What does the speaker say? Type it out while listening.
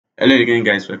Hello again,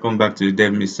 guys. Welcome back to the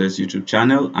Dev Masters YouTube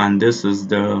channel, and this is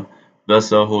the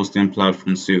Vercel Hosting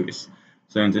Platform Series.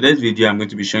 So in today's video, I'm going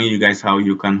to be showing you guys how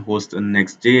you can host a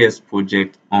Next.js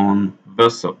project on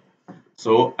Vercel.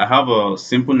 So I have a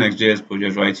simple Next.js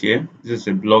project right here. This is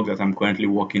a blog that I'm currently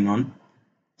working on.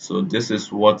 So this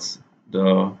is what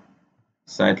the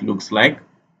site looks like.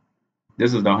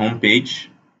 This is the home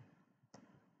page,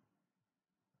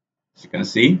 as you can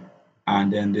see,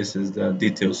 and then this is the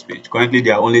details page. Currently,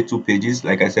 there are only two pages.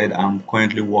 Like I said, I'm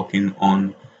currently working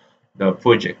on the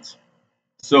project.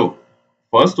 So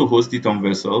for us to host it on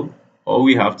Vercel, all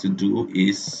we have to do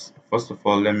is, first of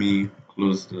all, let me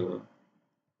close the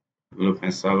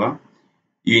development server.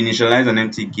 You initialize an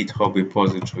empty GitHub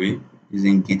repository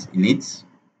using git init.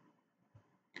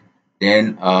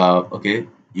 Then okay,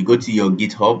 you go to your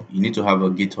GitHub. You need to have a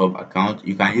GitHub account.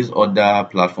 You can use other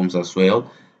platforms as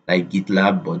well, like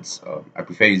GitLab, but I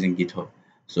prefer using GitHub.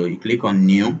 So you click on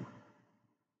new.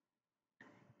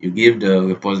 You give the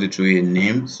repository a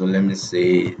name. So let me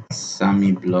say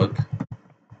Sammy blog.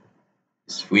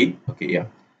 It's free. Okay, yeah.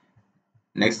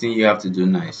 Next thing you have to do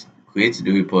now is create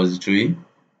the repository.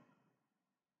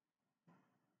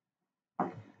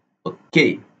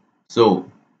 Okay,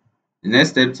 so the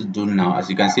next step to do now, as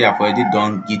you can see, I've already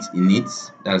done git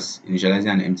init, that's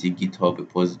initializing an empty GitHub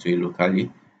repository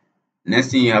locally.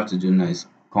 Next thing you have to do now is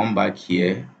come back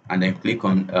here and then click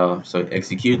on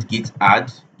execute git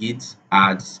add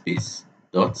space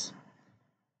dot,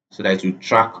 so that you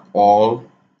track all.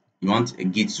 You want a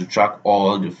git to track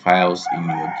all the files in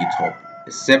your GitHub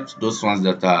except those ones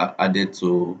that are added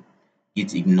to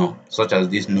git ignore, such as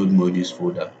this node modules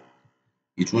folder.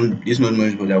 This node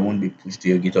modules folder won't be pushed to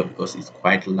your GitHub because it's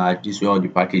quite large. This is where all the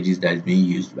packages that is being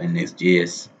used by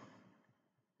Next.js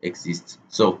exist.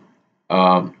 So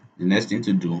the next thing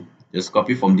to do, just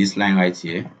copy from this line right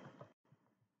here,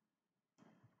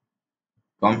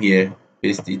 come here,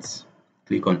 paste it,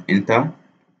 click on enter,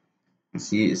 and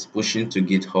see it's pushing to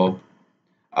GitHub.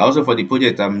 Also for the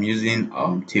project, I'm using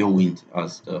Tailwind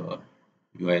as the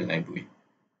UI library.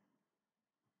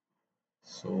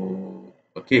 So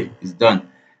okay, it's done.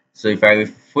 So if I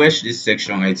refresh this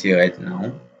section right here right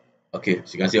now, okay,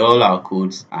 so you can see all our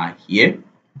codes are here.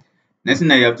 Next thing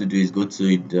that you have to do is go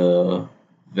to the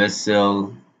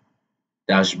Vercel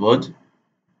dashboard,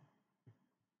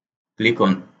 click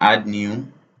on add new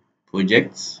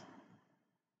projects.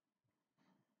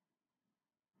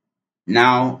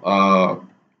 Now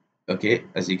okay,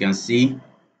 as you can see,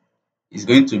 it's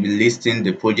going to be listing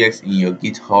the projects in your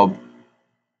GitHub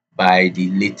by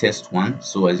the latest one.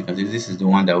 So as you can see, this is the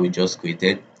one that we just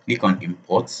created. Click on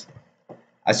import.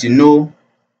 As you know,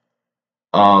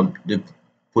 the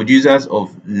producers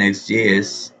of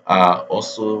Next.js are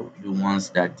also the ones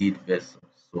that did Vercel,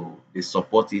 so they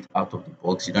support it out of the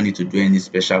box. You don't need to do any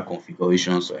special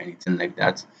configurations or anything like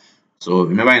that. So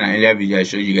remember, in an earlier video I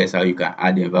showed you guys how you can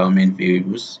add environment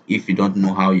variables. If you don't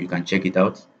know how, you can check it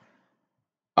out.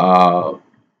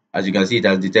 As you can see, it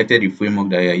has detected the framework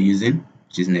that you are using,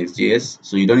 which is Next.js,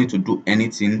 so you don't need to do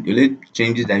anything. The only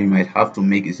changes that you might have to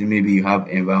make is maybe you have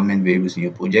environment variables in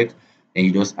your project and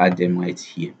you just add them right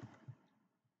here.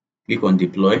 Click on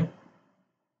deploy.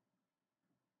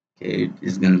 Okay,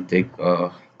 it's going to take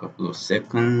a couple of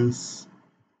seconds.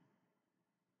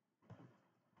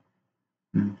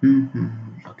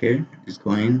 Okay, it's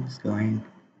going.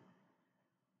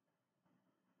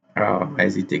 Why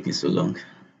is it taking so long?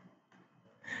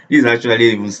 This is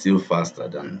actually even still faster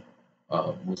than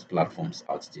most platforms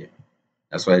out there.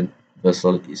 That's why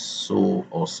Vercel is so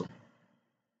awesome.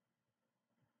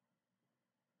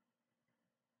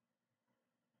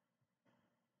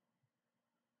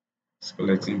 It's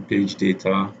collecting page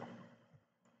data.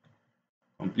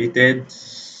 Completed.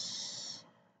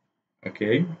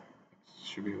 Okay,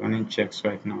 should be running checks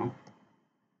right now.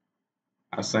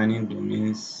 Assigning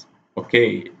domains.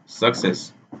 Okay,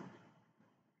 success.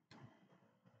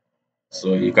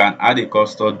 So you can add a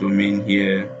custom domain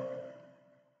here,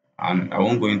 and I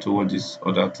won't go into what these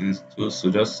other things do.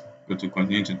 So just go to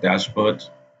continue to dashboard.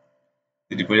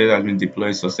 The project has been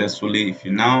deployed successfully. If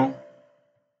you now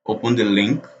open the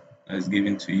link that is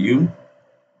given to you, you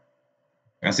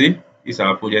can see this is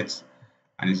our project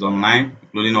and it's online,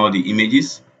 including all the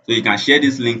images. So you can share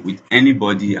this link with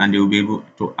anybody and they will be able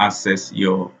to access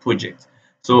your project.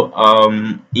 So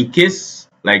in case,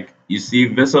 like you see,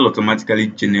 Vercel automatically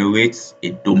generates a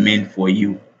domain for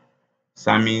you.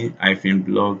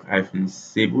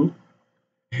 Sammy-blog-stable.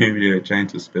 Maybe they were trying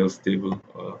to spell stable.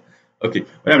 Okay,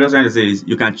 what I'm just trying to say is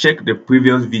you can check the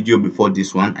previous video before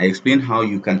this one. I explained how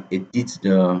you can edit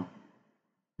the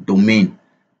domain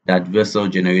that Vercel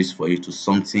generates for you to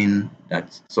something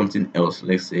else.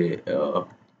 Let's say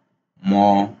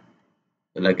more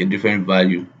like a different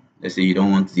value. Let's say you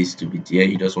don't want this to be there,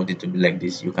 you just want it to be like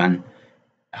this. You can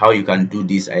how you can do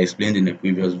this I explained in the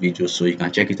previous video, so you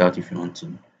can check it out if you want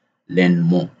to learn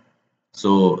more.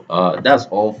 So that's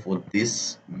all for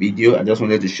this video. I just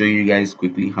wanted to show you guys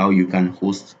quickly how you can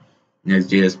host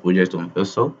Next.js project on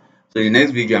Vercel. So in the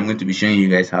next video, I'm going to be showing you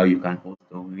guys how you can host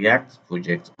a React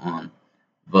project on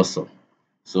Vercel.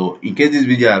 So in case this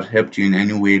video has helped you in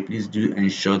any way, please do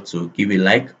ensure to give a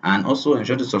like and also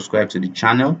ensure to subscribe to the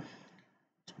channel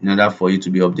in order for you to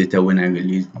be updated when I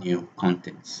release new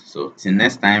content. So till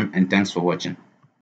next time, and thanks for watching.